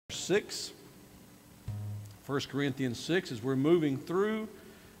6, 1 Corinthians 6, as we're moving through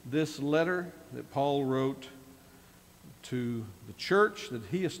this letter that Paul wrote to the church that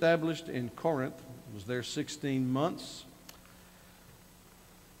he established in Corinth. He was there 16 months.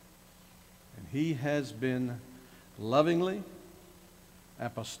 And he has been lovingly,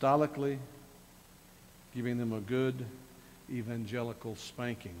 apostolically giving them a good evangelical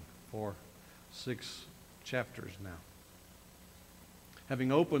spanking for 6 chapters now.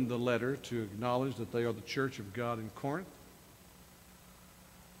 Having opened the letter to acknowledge that they are the church of God in Corinth,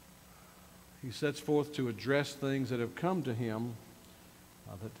 he sets forth to address things that have come to him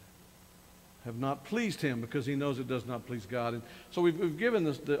that have not pleased him, because he knows it does not please God. And so we've given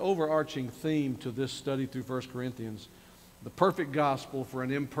this, the overarching theme to this study through 1 Corinthians, the perfect gospel for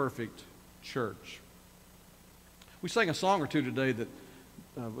an imperfect church. We sang a song or two today that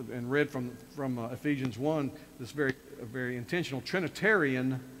and read from Ephesians 1, this very intentional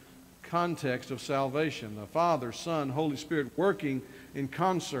Trinitarian context of salvation. The Father, Son, Holy Spirit working in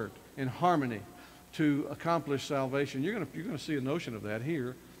concert, in harmony to accomplish salvation. You're going to see a notion of that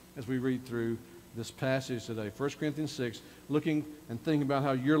here as we read through this passage today. 1 Corinthians 6, looking and thinking about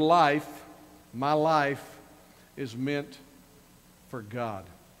how your life, my life, is meant for God.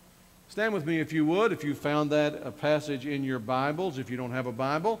 Stand with me if you would, if you found that a passage in your Bibles. If you don't have a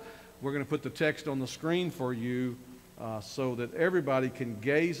Bible, we're going to put the text on the screen for you so that everybody can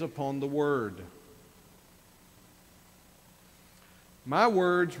gaze upon the Word. My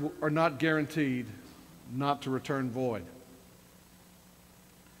words are not guaranteed not to return void.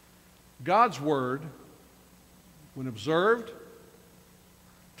 God's Word, when observed,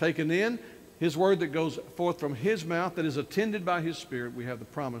 taken in, His Word that goes forth from His mouth, that is attended by His Spirit, we have the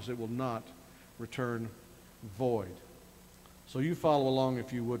promise it will not return void. So you follow along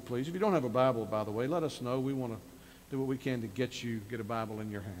if you would, please. If you don't have a Bible, by the way, let us know. We want to do what we can to get a Bible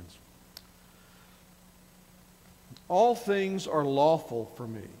in your hands. All things are lawful for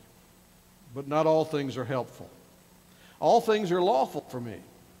me, but not all things are helpful. All things are lawful for me,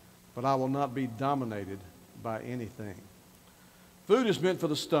 but I will not be dominated by anything. Food is meant for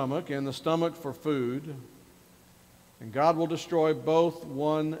the stomach, and the stomach for food, and God will destroy both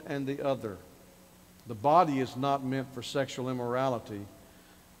one and the other. The body is not meant for sexual immorality,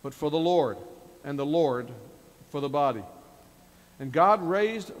 but for the Lord, and the Lord for the body. And God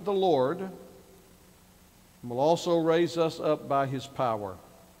raised the Lord, and will also raise us up by His power.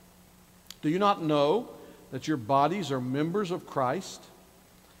 Do you not know that your bodies are members of Christ?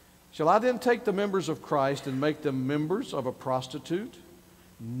 Shall I then take the members of Christ and make them members of a prostitute?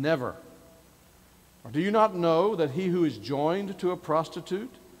 Never. Or do you not know that he who is joined to a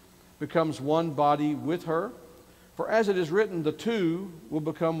prostitute becomes one body with her? For as it is written, the two will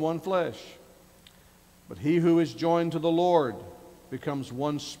become one flesh. But he who is joined to the Lord becomes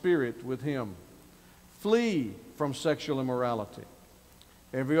one spirit with Him. Flee from sexual immorality.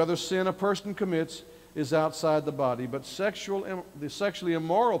 Every other sin a person commits is outside the body, but the sexually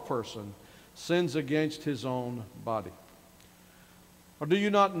immoral person sins against his own body. Or do you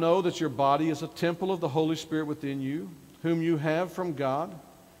not know that your body is a temple of the Holy Spirit within you, whom you have from God?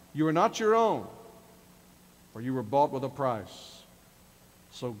 You are not your own, for you were bought with a price.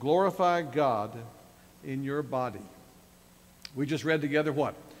 So glorify God in your body. We just read together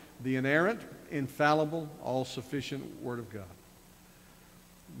what? The inerrant, infallible, all-sufficient Word of God.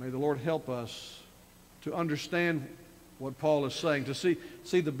 May the Lord help us to understand what Paul is saying, to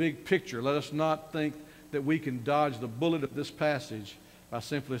see the big picture. Let us not think that we can dodge the bullet of this passage by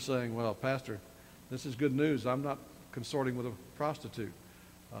simply saying, well, Pastor, this is good news. I'm not consorting with a prostitute.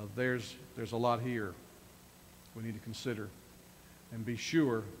 There's a lot here we need to consider and be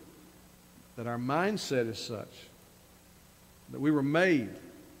sure that our mindset is such that we were made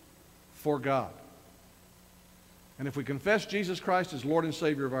for God. And if we confess Jesus Christ as Lord and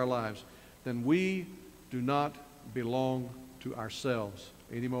Savior of our lives, then we do not belong to ourselves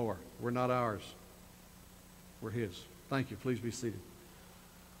anymore. We're not ours. We're His. Thank you. Please be seated.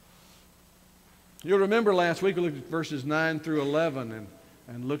 You'll remember last week we looked at verses 9 through 11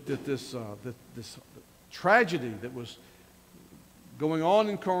 and looked at this tragedy that was going on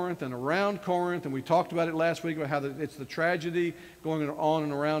in Corinth and around Corinth, and we talked about it last week about how it's the tragedy going on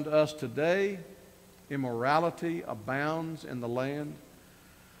and around us today. Immorality abounds in the land.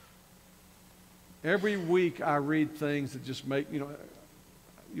 Every week I read things that just make,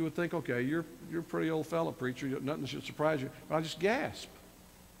 you would think, okay, you're a pretty old fellow, preacher. Nothing should surprise you. But I just gasp.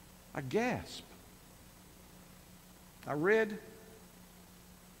 I gasp. I read,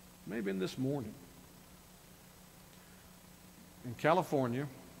 maybe in this morning, in California,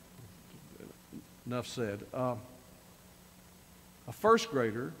 enough said, A first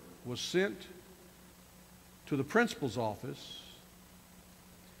grader was sent to the principal's office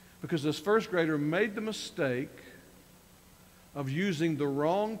because this first grader made the mistake of using the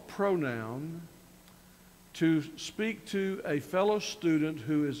wrong pronoun to speak to a fellow student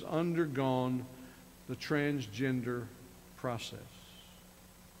who has undergone the transgender process.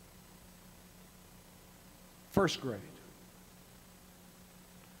 First grade.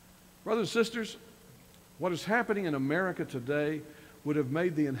 Brothers and sisters, what is happening in America today would have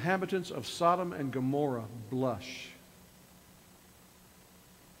made the inhabitants of Sodom and Gomorrah blush.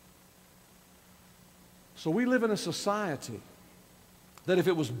 So we live in a society that if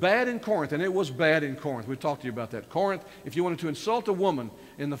it was bad in Corinth, and it was bad in Corinth, we've talked to you about that. Corinth, if you wanted to insult a woman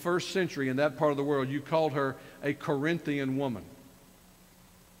in the first century in that part of the world, you called her a Corinthian woman.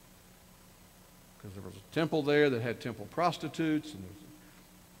 Because there was a temple there that had temple prostitutes, and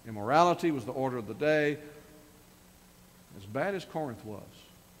immorality was the order of the day. As bad as Corinth was,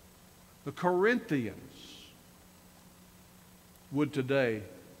 the Corinthians would today,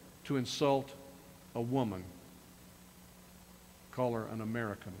 to insult a woman, call her an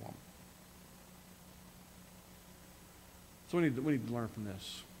American woman. So we need to learn from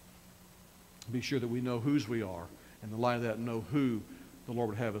this. Be sure that we know whose we are, and in the light of that, know who the Lord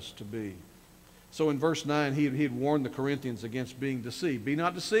would have us to be. So in verse 9, he had warned the Corinthians against being deceived. Be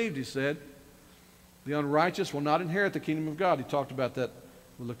not deceived, he said. The unrighteous will not inherit the kingdom of God. He talked about that,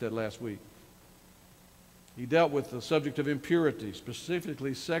 we looked at last week. He dealt with the subject of impurity,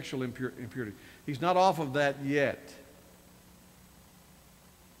 specifically sexual impurity. He's not off of that yet.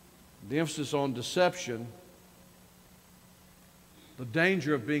 The emphasis on deception, the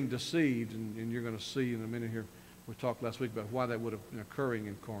danger of being deceived, and you're going to see in a minute here, we talked last week about why that would have been occurring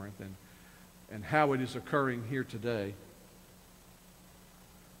in Corinth and how it is occurring here today.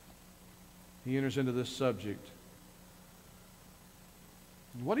 He enters into this subject.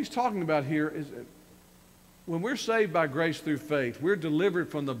 What he's talking about here is when we're saved by grace through faith, we're delivered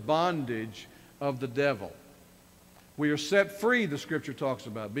from the bondage of the devil. We are set free, the Scripture talks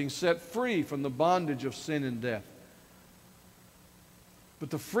about, being set free from the bondage of sin and death.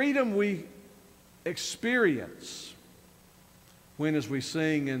 But the freedom we experience when, as we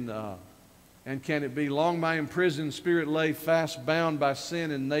sing in And Can It Be, long my imprisoned spirit lay fast bound by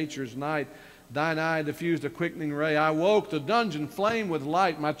sin and nature's night. Thine eye diffused a quickening ray. I woke, the dungeon flamed with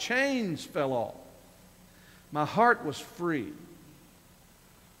light. My chains fell off. My heart was free.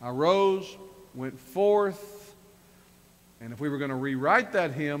 I rose, went forth, and if we were going to rewrite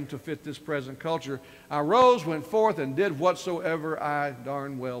that hymn to fit this present culture, I rose, went forth, and did whatsoever I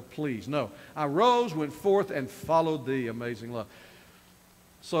darn well pleased. No, I rose, went forth, and followed thee, amazing love.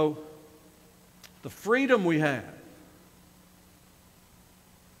 So, the freedom we have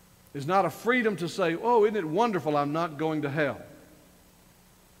is not a freedom to say, oh, isn't it wonderful I'm not going to hell.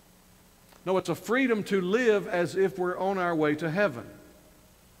 No, it's a freedom to live as if we're on our way to heaven.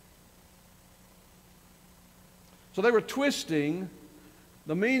 So they were twisting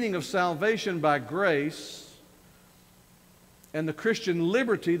the meaning of salvation by grace and the Christian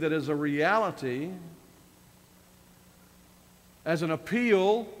liberty that is a reality as an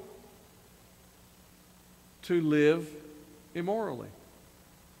appeal to live immorally.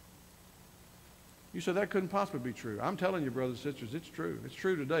 You said that couldn't possibly be true. I'm telling you, brothers and sisters, it's true. It's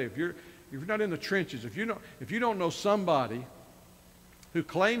true today. If you're not in the trenches, if you don't know somebody who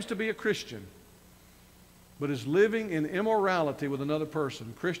claims to be a Christian but is living in immorality with another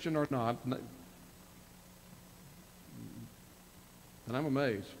person, Christian or not, and I'm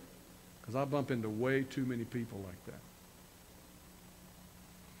amazed because I bump into way too many people like that.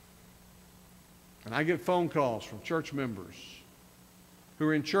 And I get phone calls from church members who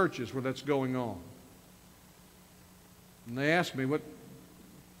are in churches where that's going on. And they ask me, isn't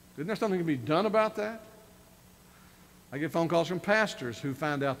there something to be done about that? I get phone calls from pastors who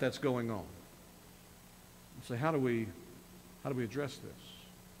find out that's going on. And say, how do we address this?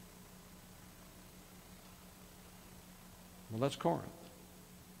 Well, that's Corinth.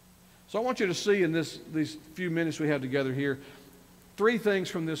 So I want you to see in these few minutes we have together here, three things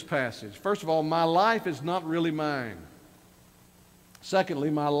from this passage. First of all, my life is not really mine. Secondly,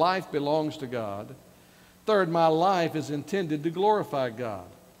 my life belongs to God. Third, my life is intended to glorify God.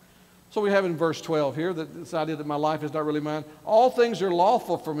 So we have in verse 12 here this idea that my life is not really mine. All things are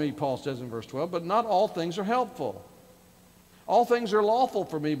lawful for me, Paul says in verse 12, but not all things are helpful. All things are lawful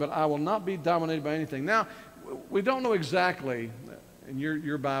for me, but I will not be dominated by anything. Now, we don't know exactly, and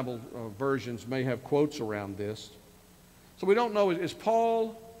your Bible versions may have quotes around this. So we don't know, is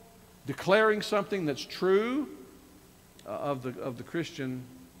Paul declaring something that's true of the Christian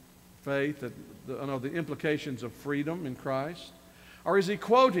faith, the implications of freedom in Christ? Or is he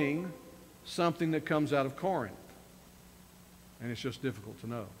quoting something that comes out of Corinth? And it's just difficult to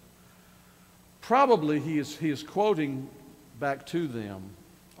know. Probably he is quoting back to them,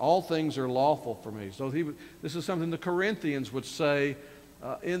 all things are lawful for me. So this is something the Corinthians would say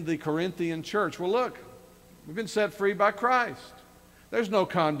in the Corinthian church. Well, look, we've been set free by Christ. There's no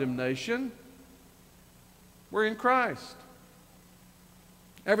condemnation. We're in Christ.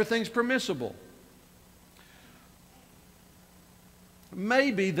 Everything's permissible.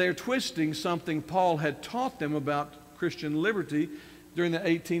 Maybe they're twisting something Paul had taught them about Christian liberty during the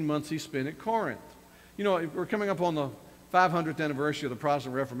 18 months he spent at Corinth. You know, we're coming up on the 500th anniversary of the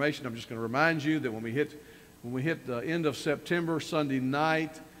Protestant Reformation. I'm just going to remind you that when we hit the end of September, Sunday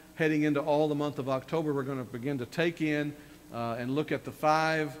night, heading into all the month of October, we're going to begin to take in and look at the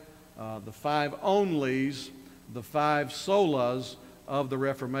five onlys, the five solas of the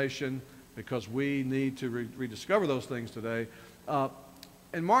Reformation, because we need to rediscover those things today.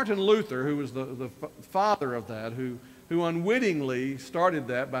 And Martin Luther, who was the father of that, who unwittingly started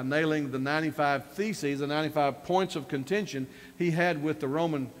that by nailing the 95 theses, the 95 points of contention he had with the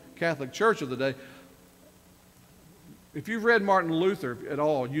Roman Catholic Church of the day. If you've read Martin Luther at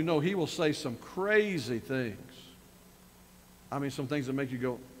all, you know he will say some crazy things. I mean, some things that make you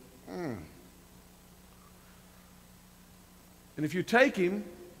go, And if you take him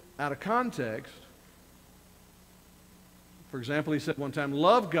out of context, for example, he said one time,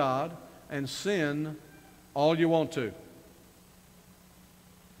 love God and sin all you want to.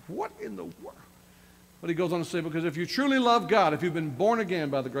 What in the world? But he goes on to say, because if you truly love God, if you've been born again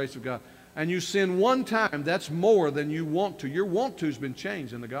by the grace of God, and you sin one time, that's more than you want to. Your want to has been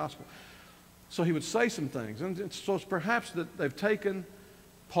changed in the gospel. So he would say some things. And so it's perhaps that they've taken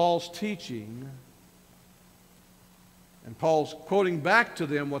Paul's teaching, and Paul's quoting back to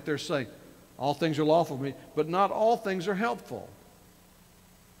them what they're saying. All things are lawful for me, but not all things are helpful.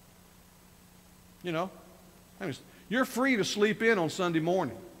 You know, I mean, you're free to sleep in on Sunday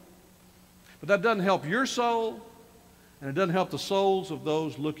morning, but that doesn't help your soul, and it doesn't help the souls of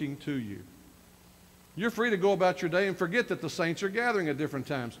those looking to you. You're free to go about your day and forget that the saints are gathering at different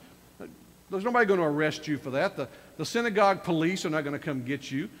times. There's nobody going to arrest you for that. The synagogue police are not going to come get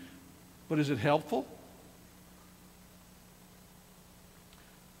you. But is it helpful?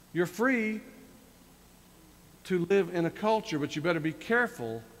 You're free to live in a culture, but you better be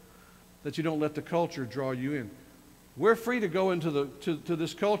careful that you don't let the culture draw you in. We're free to go into to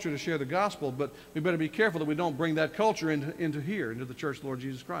this culture to share the gospel, but we better be careful that we don't bring that culture into here, into the church of the Lord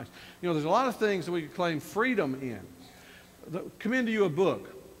Jesus Christ. You know, there's a lot of things that we can claim freedom in. Commend to you a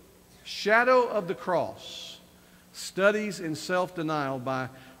book, Shadow of the Cross, Studies in Self-Denial by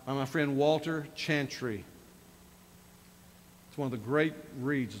my friend Walter Chantry. It's one of the great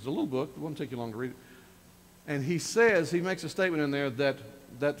reads. It's a little book. It won't take you long to read it. And he makes a statement in there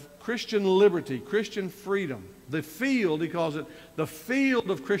that Christian liberty, Christian freedom, the field, he calls it the field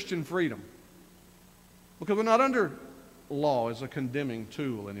of Christian freedom. Because we're not under law as a condemning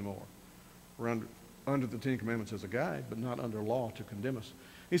tool anymore. We're under the Ten Commandments as a guide, but not under law to condemn us.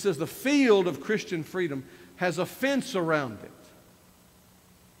 He says the field of Christian freedom has a fence around it.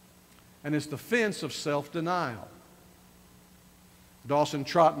 And it's the fence of self-denial. Dawson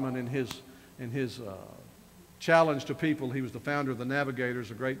Trotman, in his challenge to people, he was the founder of the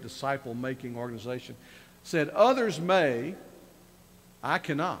Navigators, a great disciple-making organization, said, others may, I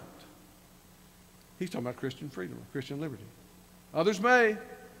cannot. He's talking about Christian freedom, Christian liberty. Others may,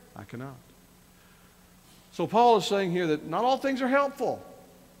 I cannot. So Paul is saying here that not all things are helpful.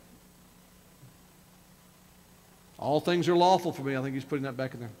 All things are lawful for me. I think he's putting that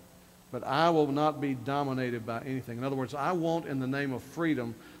back in there. But I will not be dominated by anything. In other words, I won't, in the name of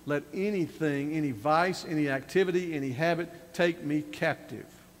freedom, let anything, any vice, any activity, any habit take me captive.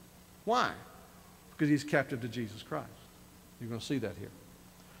 Why? Because he's captive to Jesus Christ. You're going to see that here.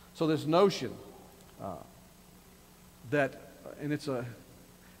 So this notion that, and it's a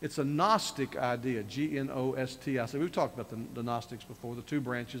Gnostic idea, G-N-O-S-T-I-C. We've talked about the Gnostics before, the two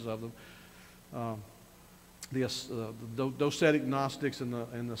branches of them. The docetic Gnostics and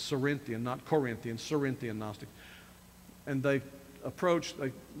the Cerinthian, not Corinthian, Cerinthian Gnostic. And they approached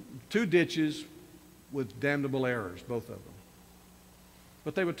two ditches with damnable errors, both of them.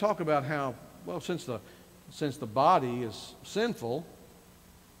 But they would talk about how, well, since the body is sinful,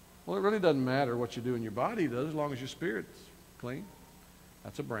 well, it really doesn't matter what you do in your body, does, as long as your spirit's clean.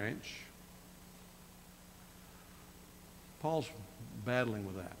 That's a branch. Paul's battling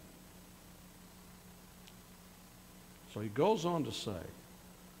with that. So he goes on to say,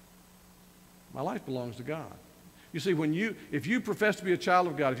 my life belongs to God. You see, if you profess to be a child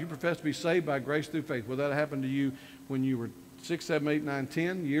of God, if you profess to be saved by grace through faith, whether that happened to you when you were 6, 7, 8, 9,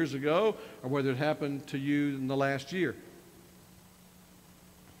 10 years ago, or whether it happened to you in the last year.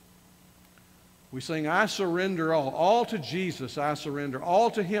 We sing, I surrender all to Jesus I surrender, all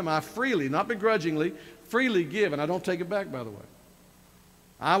to Him I freely, not begrudgingly, freely give, and I don't take it back, by the way.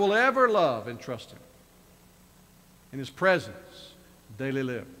 I will ever love and trust Him. In His presence, daily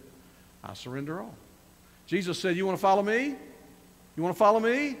live. I surrender all. Jesus said, you want to follow me? You want to follow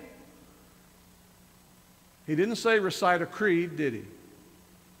me? He didn't say recite a creed, did He?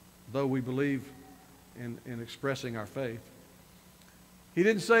 Though we believe in expressing our faith. He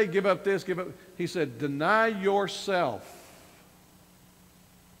didn't say give up this, give up. He said deny yourself.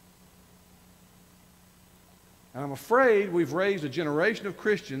 And I'm afraid we've raised a generation of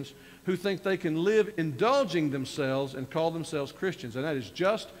Christians who think they can live indulging themselves and call themselves Christians. And that is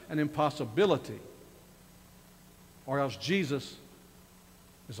just an impossibility. Or else Jesus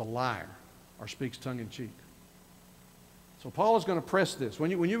is a liar or speaks tongue-in-cheek. So Paul is going to press this.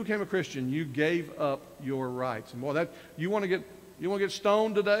 When you became a Christian, you gave up your rights. And boy, you want to get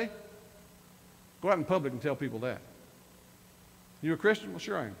stoned today? Go out in public and tell people that. You a Christian? Well,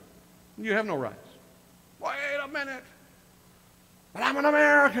 sure I am. You have no rights. Wait a minute. But I'm an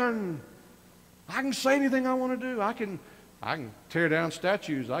American. I can say anything I want to do. I can tear down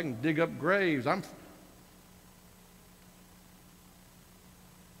statues. I can dig up graves. I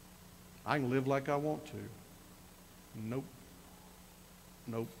can live like I want to. Nope.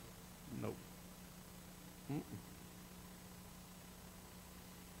 Nope. Nope. Mm-mm.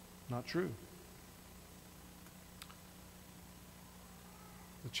 Not true.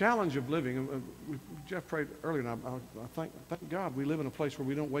 The challenge of living, Jeff prayed earlier, and I thank God we live in a place where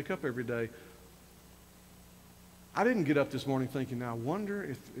we don't wake up every day. I didn't get up this morning thinking, now I wonder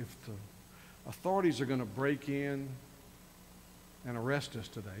if the authorities are going to break in and arrest us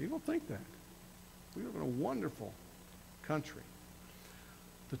today. You don't think that. We live in a wonderful country.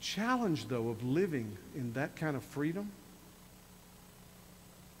 The challenge, though, of living in that kind of freedom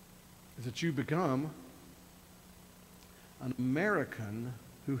is that you become an American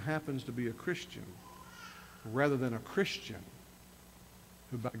who happens to be a Christian rather than a Christian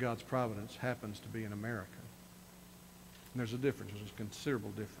who by God's providence happens to be an American. And there's a difference. There's a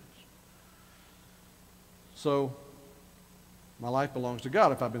considerable difference. So, my life belongs to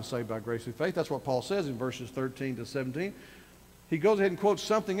God if I've been saved by grace through faith. That's what Paul says in verses 13 to 17. He goes ahead and quotes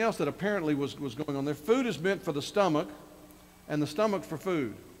something else that apparently was going on there. Food is meant for the stomach, and the stomach for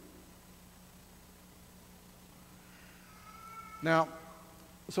food. Now,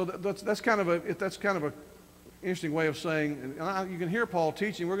 so that's kind of a interesting way of saying, and you can hear Paul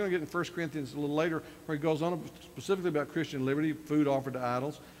teaching. We're going to get in 1 Corinthians a little later where he goes on specifically about Christian liberty, food offered to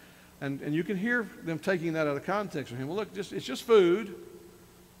idols. And you can hear them taking that out of context from him. Well, look, it's just food.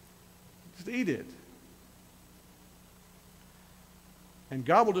 Just eat it. And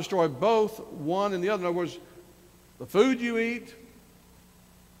God will destroy both one and the other. In other words, the food you eat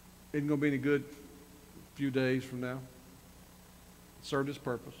isn't going to be any good a few days from now. It served its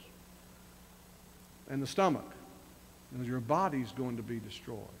purpose. And the stomach, your body's going to be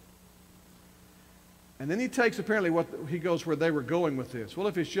destroyed. And then he takes apparently he goes where they were going with this. Well,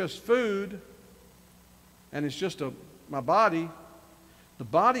 if it's just food and it's just my body, the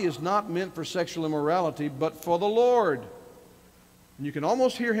body is not meant for sexual immorality, but for the Lord. And you can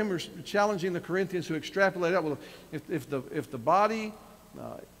almost hear him challenging the Corinthians who extrapolate out, well, if the body,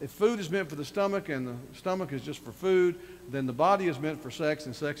 if food is meant for the stomach and the stomach is just for food, then the body is meant for sex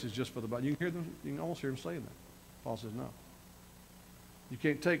and sex is just for the body. You can almost hear him saying that. Paul says no. You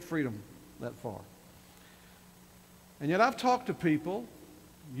can't take freedom that far. And yet I've talked to people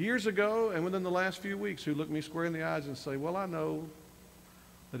years ago and within the last few weeks who look me square in the eyes and say, well, I know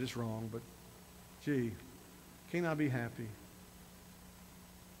that it's wrong, but gee, can't I be happy?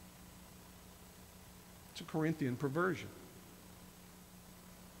 It's a Corinthian perversion.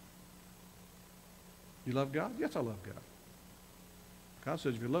 You love God? Yes, I love God. God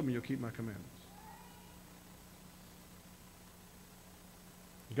says, if you love me, you'll keep my commandments.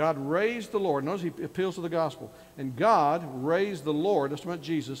 God raised the Lord. Notice he appeals to the gospel. And God raised the Lord, that's about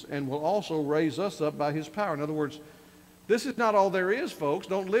Jesus, and will also raise us up by his power. In other words, this is not all there is, folks.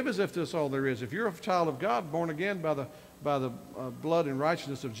 Don't live as if this is all there is. If you're a child of God, born again by the blood and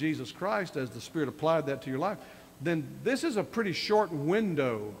righteousness of Jesus Christ, as the Spirit applied that to your life, then this is a pretty short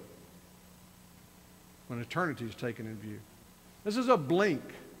window when eternity is taken in view. This is a blink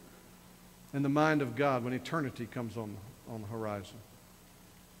in the mind of God when eternity comes on the horizon.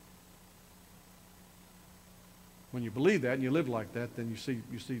 When you believe that and you live like that, then you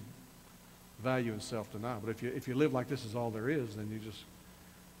see value in self-denial. But if you live like this is all there is, then you're just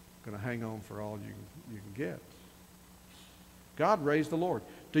going to hang on for all you can get. God raised the Lord.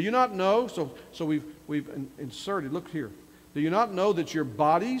 Do you not know? So we've inserted, look here. Do you not know that your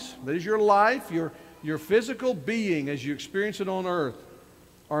bodies, that is your life, your physical being as you experience it on earth,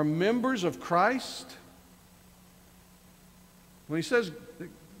 are members of Christ? When he says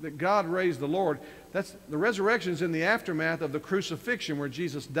that God raised the Lord, that's the resurrection is in the aftermath of the crucifixion where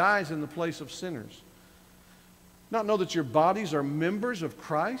Jesus dies in the place of sinners. Not know that your bodies are members of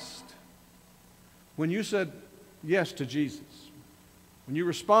Christ? When you said yes to Jesus, when you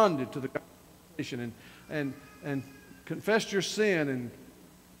responded to the invitation and confessed your sin and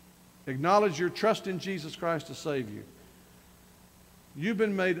acknowledged your trust in Jesus Christ to save you, you've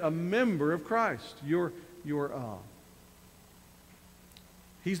been made a member of Christ.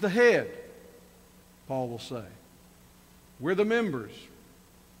 He's the head, Paul will say. We're the members.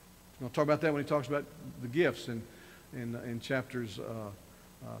 I'll talk about that when he talks about the gifts in chapters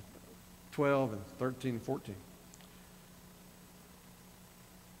 12 and 13 and 14.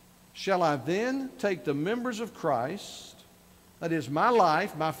 Shall I then take the members of Christ, that is my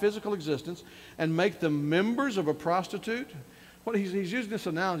life, my physical existence, and make them members of a prostitute? What he's using this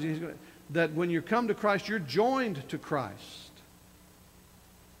analogy, that when you come to Christ, you're joined to Christ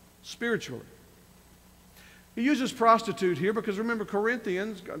spiritually. He uses prostitute here because remember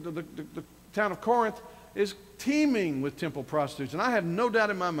Corinthians, the town of Corinth is teeming with temple prostitutes. And I have no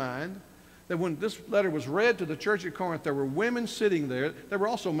doubt in my mind that when this letter was read to the church at Corinth, there were women sitting there. There were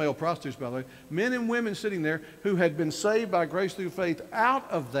also male prostitutes, by the way. Men and women sitting there who had been saved by grace through faith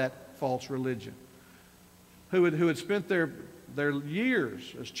out of that false religion. Who had spent their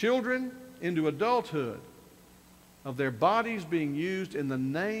years as children into adulthood of their bodies being used in the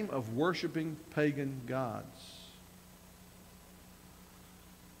name of worshiping pagan gods.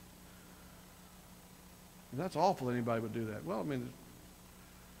 That's awful that anybody would do that. Well, I mean,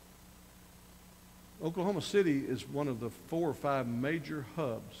 Oklahoma City is one of the 4 or 5 major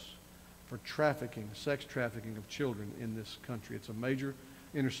hubs for trafficking, sex trafficking of children in this country. It's a major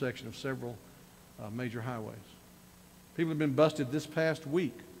intersection of several major highways. People have been busted this past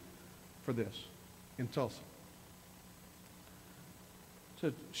week for this in Tulsa.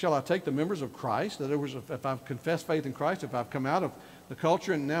 So, shall I take the members of Christ? In other words, if I've confessed faith in Christ, if I've come out of the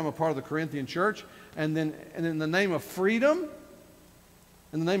culture and now I'm a part of the Corinthian church, and in the name of freedom,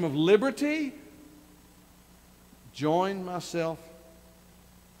 in the name of liberty, join myself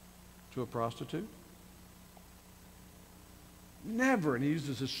to a prostitute? Never. And he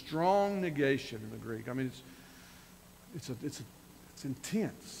uses a strong negation in the Greek. I mean, it's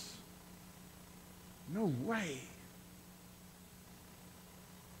intense. No way.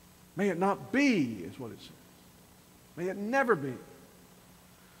 May it not be, is what it says. May it never be.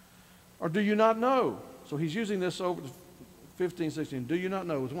 Or do you not know? So he's using this over 15, 16. Do you not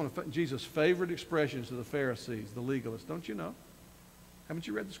know? It was one of Jesus' favorite expressions to the Pharisees, the legalists. Don't you know? Haven't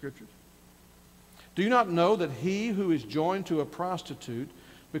you read the Scriptures? Do you not know that he who is joined to a prostitute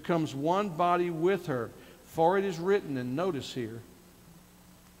becomes one body with her? For it is written, and notice here.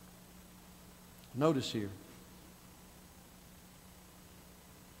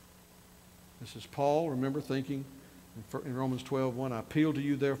 This is Paul, remember, thinking in Romans 12:1, I appeal to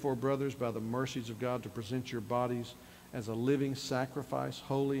you, therefore, brothers, by the mercies of God, to present your bodies as a living sacrifice,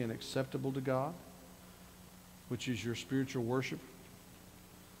 holy and acceptable to God, which is your spiritual worship.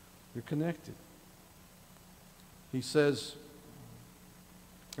 You're connected. He says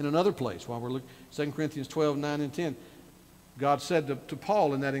in another place, while we're looking, 2 Corinthians 12:9 and 10, God said to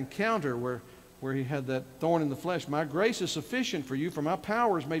Paul in that encounter where he had that thorn in the flesh, my grace is sufficient for you, for my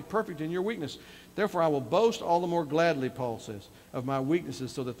power is made perfect in your weakness. Therefore I will boast all the more gladly, Paul says, of my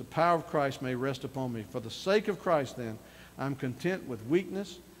weaknesses, so that the power of Christ may rest upon me. For the sake of Christ, then, I'm content with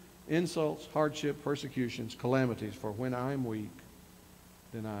weakness, insults, hardship, persecutions, calamities. For when I am weak,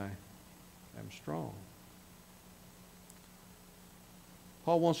 then I am strong.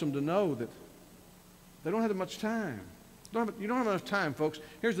 Paul wants them to know that they don't have much time. You don't have enough time, folks.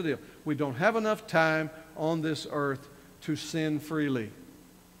 Here's the deal. We don't have enough time on this earth to sin freely.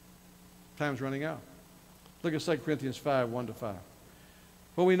 Time's running out. Look at 2 Corinthians 5:1-5.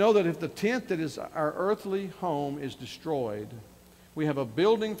 For we know that if the tent that is our earthly home is destroyed, we have a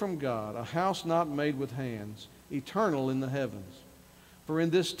building from God, a house not made with hands, eternal in the heavens. For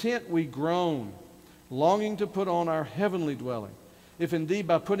in this tent we groan, longing to put on our heavenly dwelling, if indeed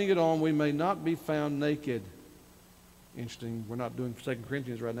by putting it on we may not be found naked. Interesting. We're not doing 2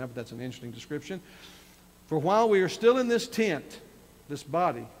 Corinthians right now, but that's an interesting description. For while we are still in this tent, this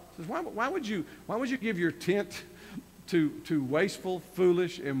body, says, why would you give your tent to wasteful,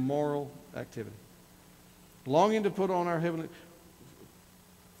 foolish, immoral activity? Longing to put on our heavenly.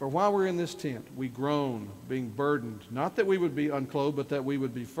 For while we're in this tent, we groan, being burdened, not that we would be unclothed, but that we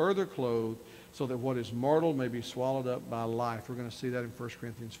would be further clothed, so that what is mortal may be swallowed up by life. We're going to see that in 1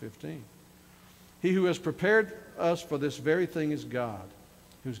 Corinthians 15. He who has prepared us for this very thing is God,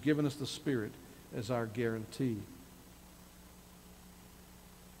 who's given us the Spirit as our guarantee.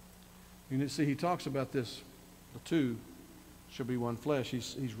 You see, he talks about this, the two shall be one flesh.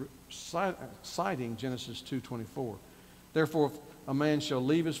 He's citing Genesis 2:24. Therefore, if a man shall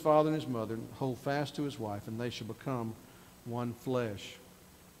leave his father and his mother and hold fast to his wife, and they shall become one flesh.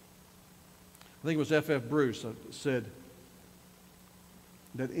 I think it was F.F. Bruce that said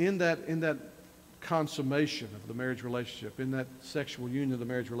that in that consummation of the marriage relationship, in that sexual union of the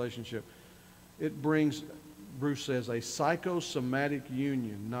marriage relationship, it brings, Bruce says, a psychosomatic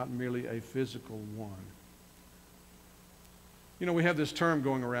union, not merely a physical one. You know, we have this term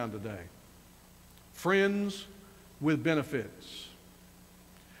going around today, friends with benefits.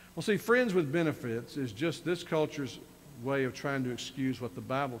 Well, see, friends with benefits is just this culture's way of trying to excuse what the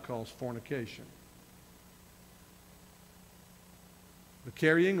Bible calls fornication. The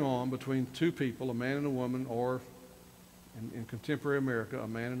carrying on between two people, a man and a woman, or in contemporary America, a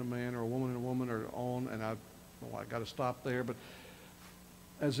man and a man, or a woman and a woman, or on, and I got to stop there, but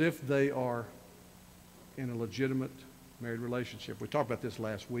as if they are in a legitimate married relationship. We talked about this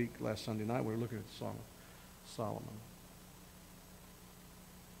last Sunday night. We were looking at the Song of Solomon.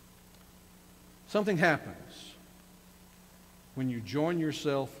 Something happens when you join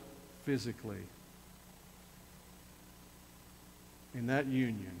yourself physically in that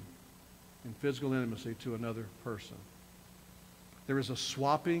union, in physical intimacy to another person. There is a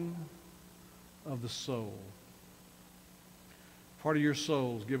swapping of the soul. Part of your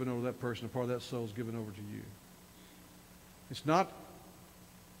soul is given over to that person, and part of that soul is given over to you. It's not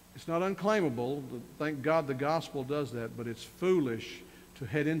unclaimable. Thank God the gospel does that, but it's foolish to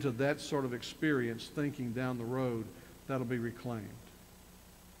head into that sort of experience thinking down the road that'll be reclaimed.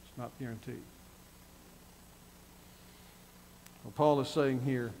 It's not guaranteed. Well, Paul is saying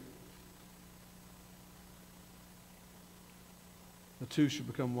here, the two should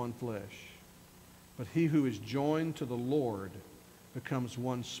become one flesh. But he who is joined to the Lord becomes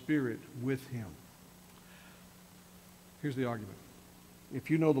one spirit with him. Here's the argument.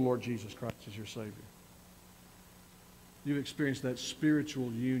 If you know the Lord Jesus Christ as your Savior, you've experienced that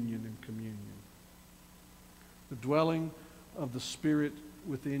spiritual union and communion. The dwelling of the Spirit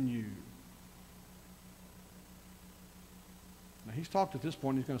within you. Now, he's talked at this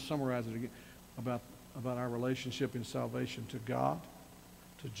point, he's going to summarize it again, about our relationship in salvation to God,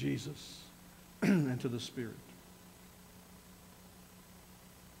 to Jesus, and to the Spirit.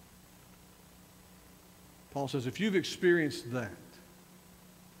 Paul says, if you've experienced that,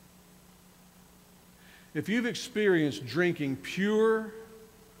 if you've experienced drinking pure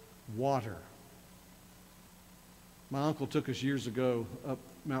water. My uncle took us years ago up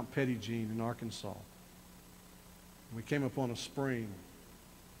Mount Pettigene in Arkansas. We came upon a spring.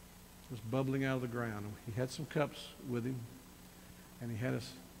 It was bubbling out of the ground. He had some cups with him, and he had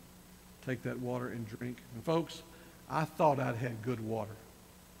us take that water and drink. And folks, I thought I'd had good water.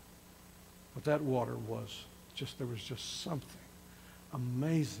 But that water was just, there was just something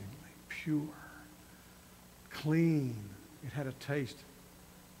amazingly pure, clean. It had a taste.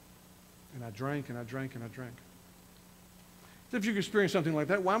 And I drank and I drank and I drank. If you could experience something like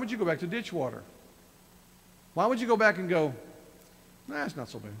that, why would you go back to ditch water? Why would you go back and go, nah, it's not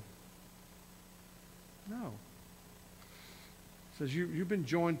so bad? No. It says you've been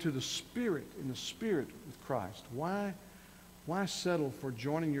joined to the Spirit, in the Spirit with Christ. Why settle for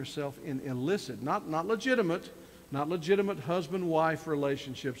joining yourself in illicit, not legitimate husband-wife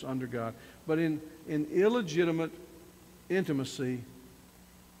relationships under God, but in illegitimate intimacy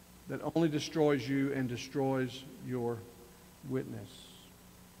that only destroys you and destroys your witness?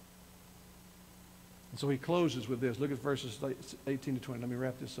 And so he closes with this. Look at verses 18 to 20. Let me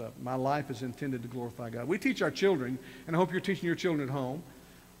wrap this up. My life is intended to glorify God. We teach our children, and I hope you're teaching your children at home.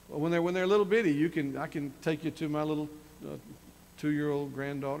 When they're little bitty, I can take you to my little 2-year-old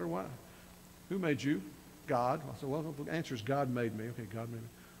granddaughter. Why? Who made you? God. I said, well, the answer is God made me. Okay, God made me.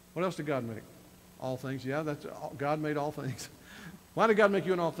 What else did God make? All things. Yeah, God made all things. Why did God make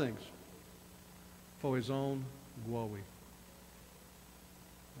you in all things? For his own glory.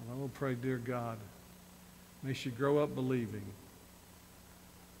 And I will pray, dear God, may she grow up believing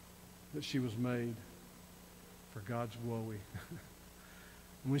that she was made for God's glory.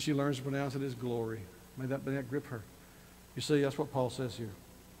 And when she learns to pronounce it as glory, may that grip her. You see, that's what Paul says here.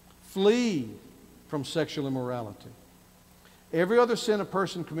 Flee from sexual immorality. Every other sin a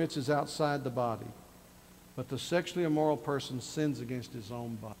person commits is outside the body, But the sexually immoral person sins against his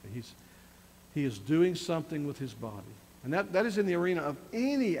own body. He is doing something with his body. And that is in the arena of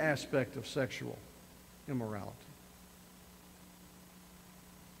any aspect of sexual immorality.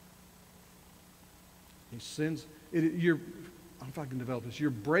 He sins. If I can develop this, you're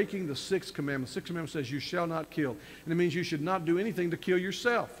breaking the sixth commandment. The sixth commandment says you shall not kill. And it means you should not do anything to kill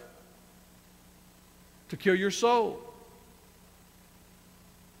yourself, to kill your soul.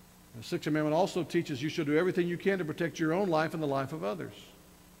 The sixth commandment also teaches you should do everything you can to protect your own life and the life of others.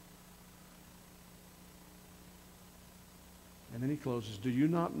 And then he closes, do you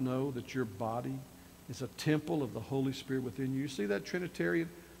not know that your body is a temple of the Holy Spirit within you? You see that Trinitarian?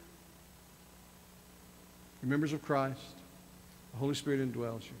 You're members of Christ. The Holy Spirit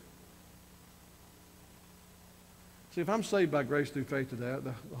indwells you. See, if I'm saved by grace through faith today,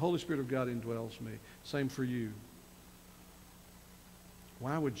 the Holy Spirit of God indwells me. Same for you.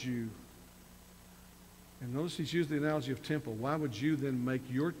 Why would you, and notice he's used the analogy of temple, why would you then make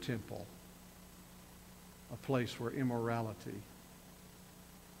your temple a place where immorality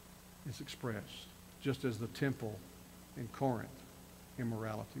is expressed, just as the temple in Corinth,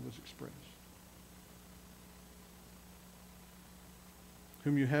 immorality was expressed?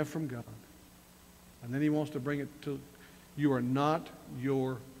 Whom you have from God. And then he wants to bring it to, you are not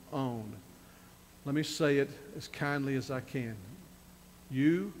your own. Let me say it as kindly as I can.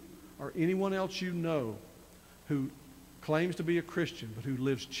 You or anyone else you know who claims to be a Christian but who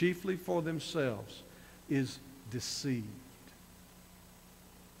lives chiefly for themselves is deceived.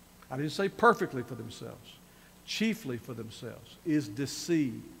 I didn't say perfectly for themselves. Chiefly for themselves is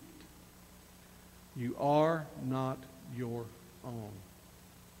deceived. You are not your own.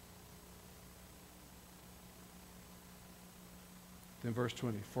 Then verse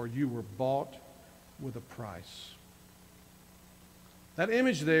 20, for you were bought with a price. That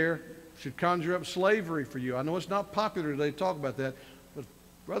image there should conjure up slavery for you. I know it's not popular today to talk about that, but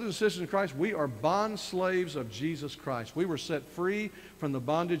brothers and sisters in Christ, we are bond slaves of Jesus Christ. We were set free from the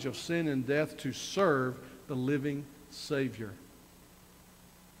bondage of sin and death to serve the living Savior.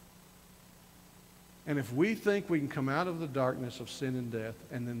 And if we think we can come out of the darkness of sin and death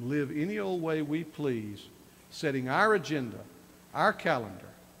and then live any old way we please, setting our agenda, our calendar,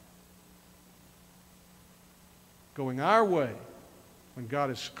 going our way, when God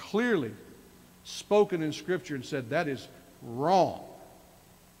has clearly spoken in Scripture and said that is wrong,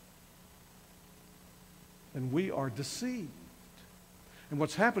 then we are deceived. And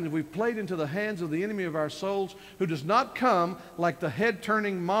what's happened is we've played into the hands of the enemy of our souls, who does not come like the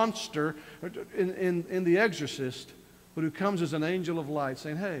head-turning monster in The Exorcist, but who comes as an angel of light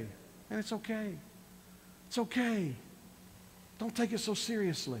saying, hey, man, it's okay. It's okay. Don't take it so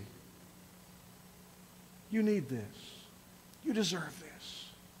seriously. You need this. You deserve this.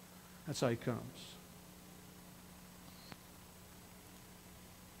 That's how he comes.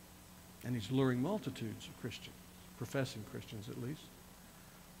 And he's luring multitudes of Christians, professing Christians at least,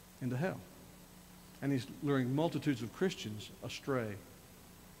 into hell. And he's luring multitudes of Christians astray,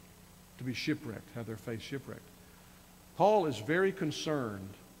 to be shipwrecked, have their faith shipwrecked. Paul is very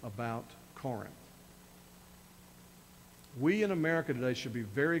concerned about Corinth. We in America today should be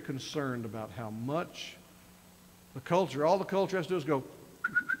very concerned about how much the culture, all the culture has to do is go,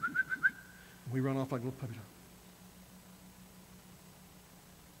 and we run off like little puppy dogs.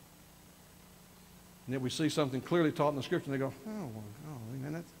 And yet we see something clearly taught in the Scripture, and they go, oh, well, golly,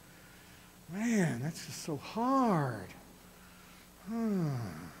 man, that's just so hard.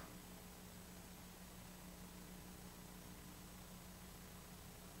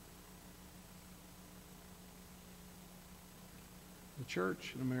 The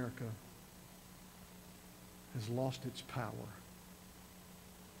church in America has lost its power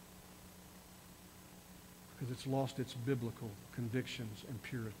because it's lost its biblical convictions and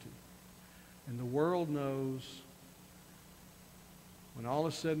purity. And the world knows, when all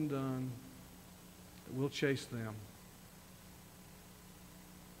is said and done, that we'll chase them.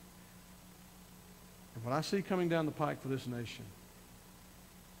 And what I see coming down the pike for this nation,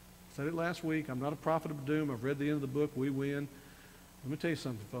 I said it last week, I'm not a prophet of doom. I've read the end of the book, we win. Let me tell you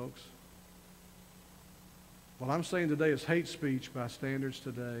something, folks. What I'm saying today is hate speech by standards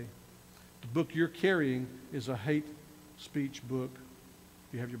today. The book you're carrying is a hate speech book,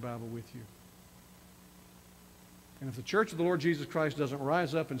 if you have your Bible with you. And if the church of the Lord Jesus Christ doesn't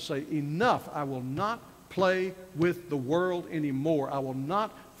rise up and say, enough, I will not play with the world anymore. I will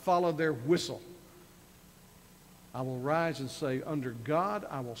not follow their whistle. I will rise and say, under God,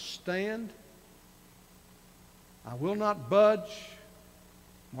 I will stand. I will not budge.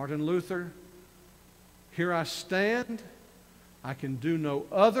 Martin Luther, here I stand. I can do no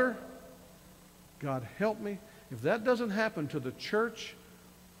other. God, help me. If that doesn't happen to the church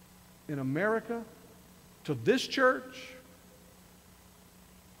in America, to this church,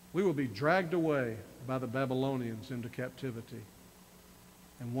 we will be dragged away by the Babylonians into captivity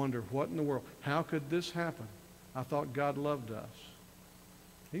and wonder, what in the world? How could this happen? I thought God loved us.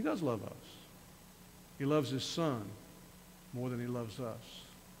 He does love us. He loves His Son more than He loves us.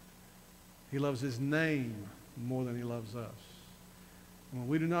 He loves His name more than He loves us. And when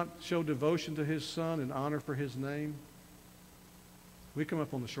we do not show devotion to His Son and honor for His name, we come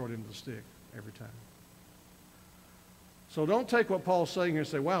up on the short end of the stick every time. So don't take what Paul's saying here and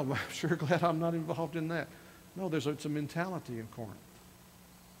say, wow, I'm sure glad I'm not involved in that. No, it's a mentality in Corinth.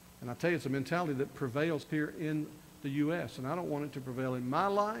 And I tell you, it's a mentality that prevails here in the U.S. And I don't want it to prevail in my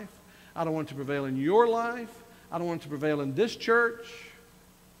life. I don't want it to prevail in your life. I don't want it to prevail in this church.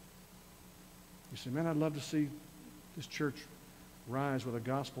 You say, man, I'd love to see this church rise with a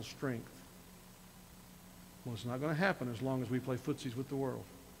gospel strength. Well, it's not going to happen as long as we play footsies with the world.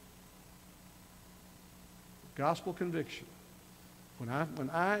 Gospel conviction. When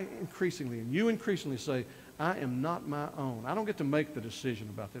I increasingly, and you increasingly say, I am not my own. I don't get to make the decision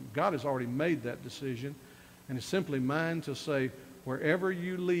about that. God has already made that decision, and it's simply mine to say, wherever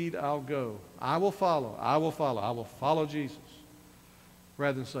you lead, I'll go. I will follow. I will follow. I will follow Jesus.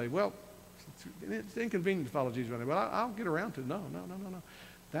 Rather than say, well, it's inconvenient to follow Jesus, but I'll get around to it. No.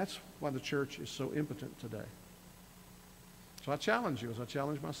 That's why the church is so impotent today. So I challenge you, as I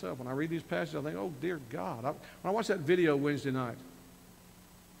challenge myself. When I read these passages, I think, oh, dear God. When I watched that video Wednesday night,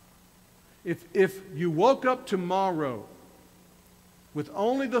 if you woke up tomorrow with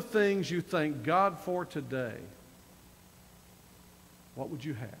only the things you thank God for today, what would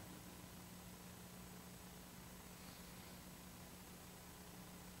you have?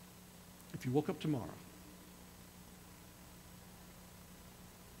 If you woke up tomorrow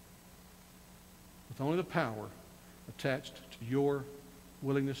with only the power attached to your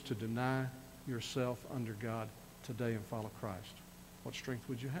willingness to deny yourself under God today and follow Christ, what strength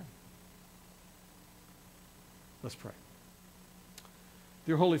would you have? Let's pray.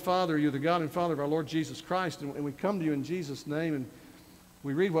 Dear Holy Father, you're the God and Father of our Lord Jesus Christ, and we come to you in Jesus' name, and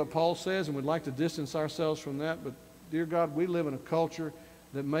we read what Paul says, and we'd like to distance ourselves from that, but dear God, we live in a culture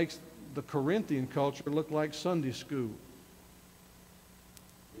that makes the Corinthian culture look like Sunday school.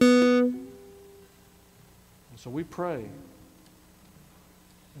 And so we pray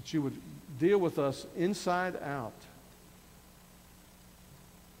that you would deal with us inside out.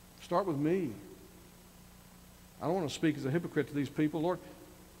 Start with me. I don't want to speak as a hypocrite to these people. Lord,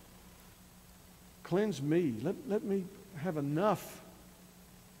 cleanse me. Let me have enough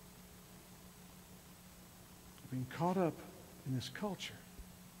of being caught up in this culture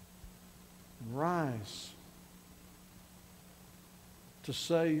and rise to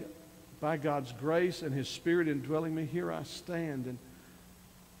say, by God's grace and His Spirit indwelling me, here I stand, and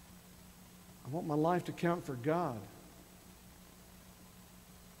I want my life to count for God.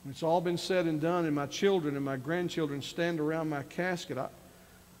 When it's all been said and done, and my children and my grandchildren stand around my casket, and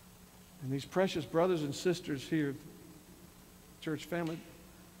these precious brothers and sisters here, church family,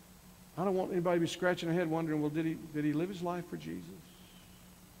 I don't want anybody to be scratching their head wondering, well, did he live his life for Jesus?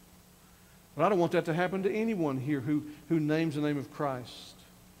 But I don't want that to happen to anyone here who names the name of Christ.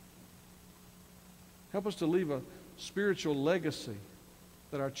 Help us to leave a spiritual legacy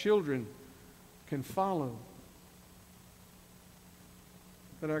that our children can follow,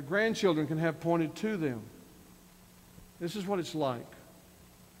 that our grandchildren can have pointed to them. This is what it's like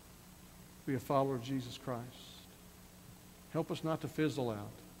to be a follower of Jesus Christ. Help us not to fizzle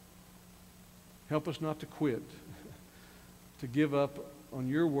out. Help us not to quit, to give up on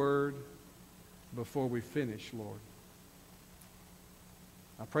your word before we finish, Lord.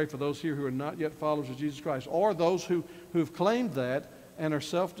 I pray for those here who are not yet followers of Jesus Christ, or those who've claimed that and are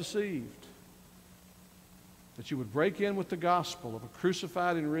self-deceived, that you would break in with the gospel of a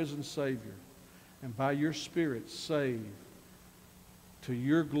crucified and risen Savior, and by your Spirit save to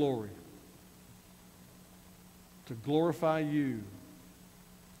your glory, to glorify you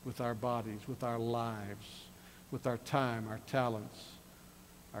with our bodies, with our lives, with our time, our talents,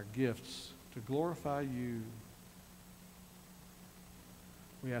 our gifts, to glorify you.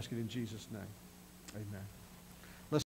 We ask it in Jesus' name. Amen.